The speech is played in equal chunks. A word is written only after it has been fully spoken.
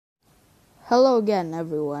Hello again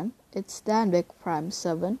everyone, it's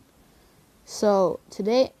danbigprime7. So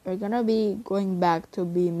today we're gonna be going back to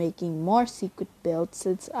be making more secret builds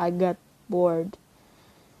since I got bored.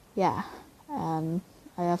 Yeah, and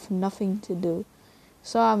I have nothing to do.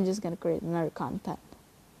 So I'm just gonna create another content.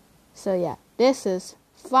 So yeah, this is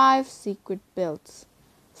 5 secret builds.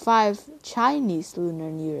 5 Chinese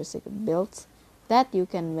Lunar New Year secret builds that you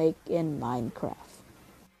can make in Minecraft.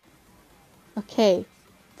 Okay.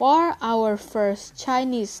 For our first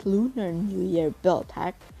Chinese Lunar New Year build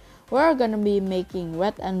hack, we're gonna be making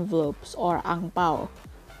red envelopes or ang pao,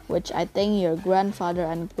 which I think your grandfather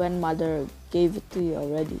and grandmother gave it to you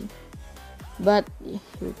already. But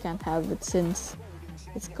you can't have it since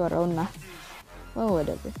it's Corona. Well,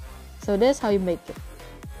 whatever. So this is how you make it.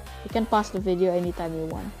 You can pause the video anytime you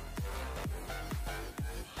want.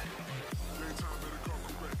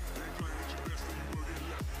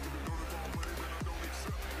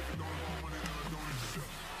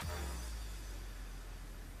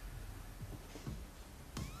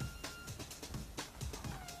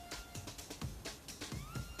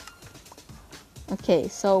 Okay,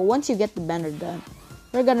 so once you get the banner done,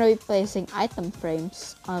 we're gonna be placing item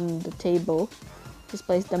frames on the table. Just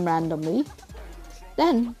place them randomly.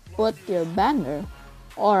 Then put your banner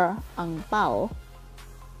or ang pao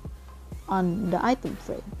on the item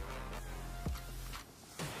frame.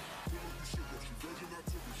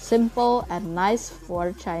 Simple and nice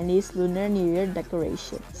for Chinese Lunar New Year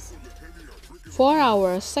decorations. For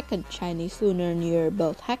our second Chinese Lunar New Year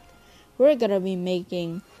build hack, we're gonna be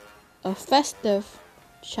making a festive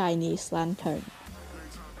Chinese lantern.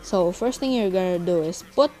 So first thing you're gonna do is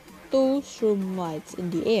put 2 shroom lights in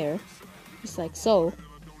the air, just like so.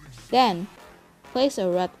 Then place a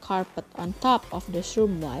red carpet on top of the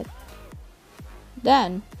shroom light.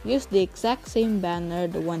 Then use the exact same banner,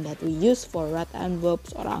 the one that we used for red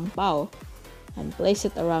envelopes or ang pao, and place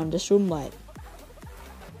it around the shroom light.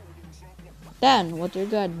 Then what you're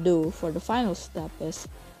gonna do for the final step is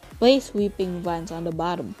place weeping vines on the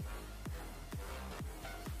bottom.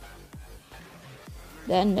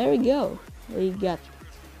 Then there we go. We got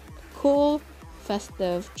cool,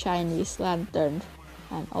 festive Chinese lantern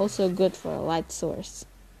and also good for a light source.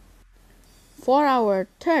 For our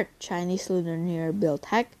third Chinese Lunar New Year build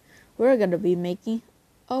hack, we're gonna be making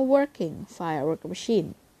a working firework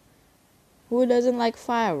machine. Who doesn't like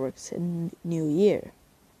fireworks in New Year?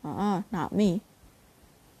 Not me.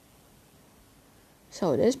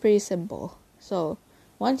 So this is pretty simple. So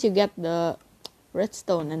once you get the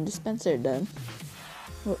redstone and dispenser done,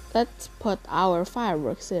 let's put our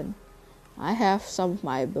fireworks in. I have some of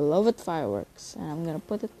my beloved fireworks and I'm gonna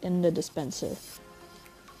put it in the dispenser.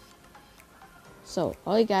 So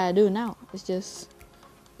all you gotta do now is just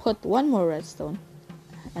put one more redstone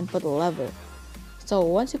and put a lever. So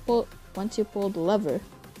once you pull the lever,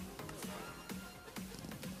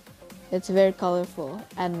 it's very colorful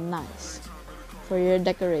and nice for your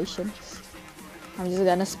decorations. I'm just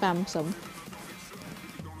gonna spam some.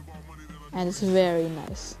 And it's very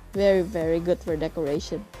nice. Very good for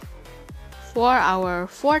decoration. For our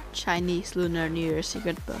fourth Chinese Lunar New Year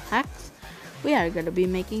secret build hacks, we are gonna be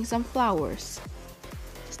making some flowers.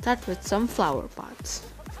 Start with some flower pots.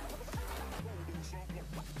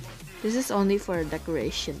 This is only for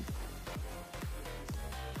decoration.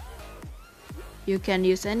 You can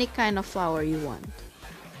use any kind of flower you want.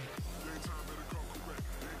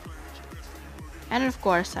 And of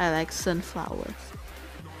course, I like sunflower.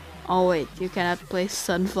 Oh wait, you cannot place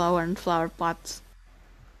sunflower in flower pots.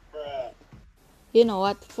 You know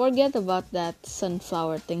what? Forget about that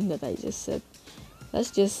sunflower thing that I just said.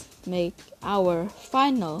 Let's just make our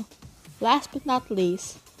final, last but not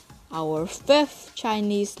least, our 5th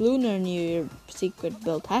Chinese Lunar New Year secret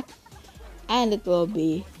build hack. And it will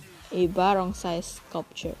be a Barongsai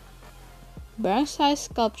Sculpture. Barongsai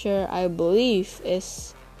Sculpture, I believe,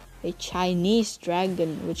 is a Chinese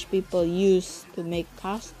dragon which people use to make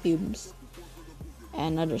costumes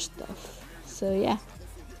and other stuff. So yeah,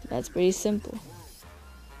 that's pretty simple.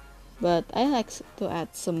 But I like to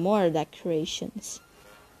add some more decorations,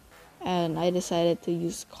 and I decided to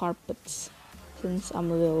use carpets since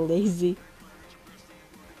I'm a little lazy.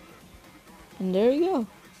 And there you go.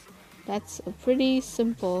 That's a pretty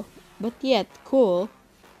simple but yet cool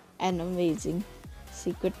and amazing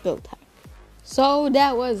secret build hack. So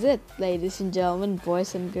that was it, ladies and gentlemen,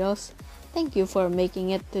 boys and girls. Thank you for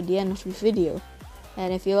making it to the end of this video.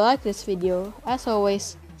 And if you like this video, as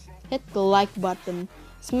always, hit the like button,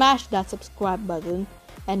 smash that subscribe button,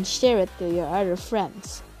 and share it to your other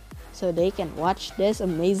friends so they can watch this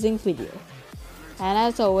amazing video. And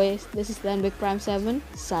as always, this is danbigprime7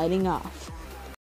 signing off.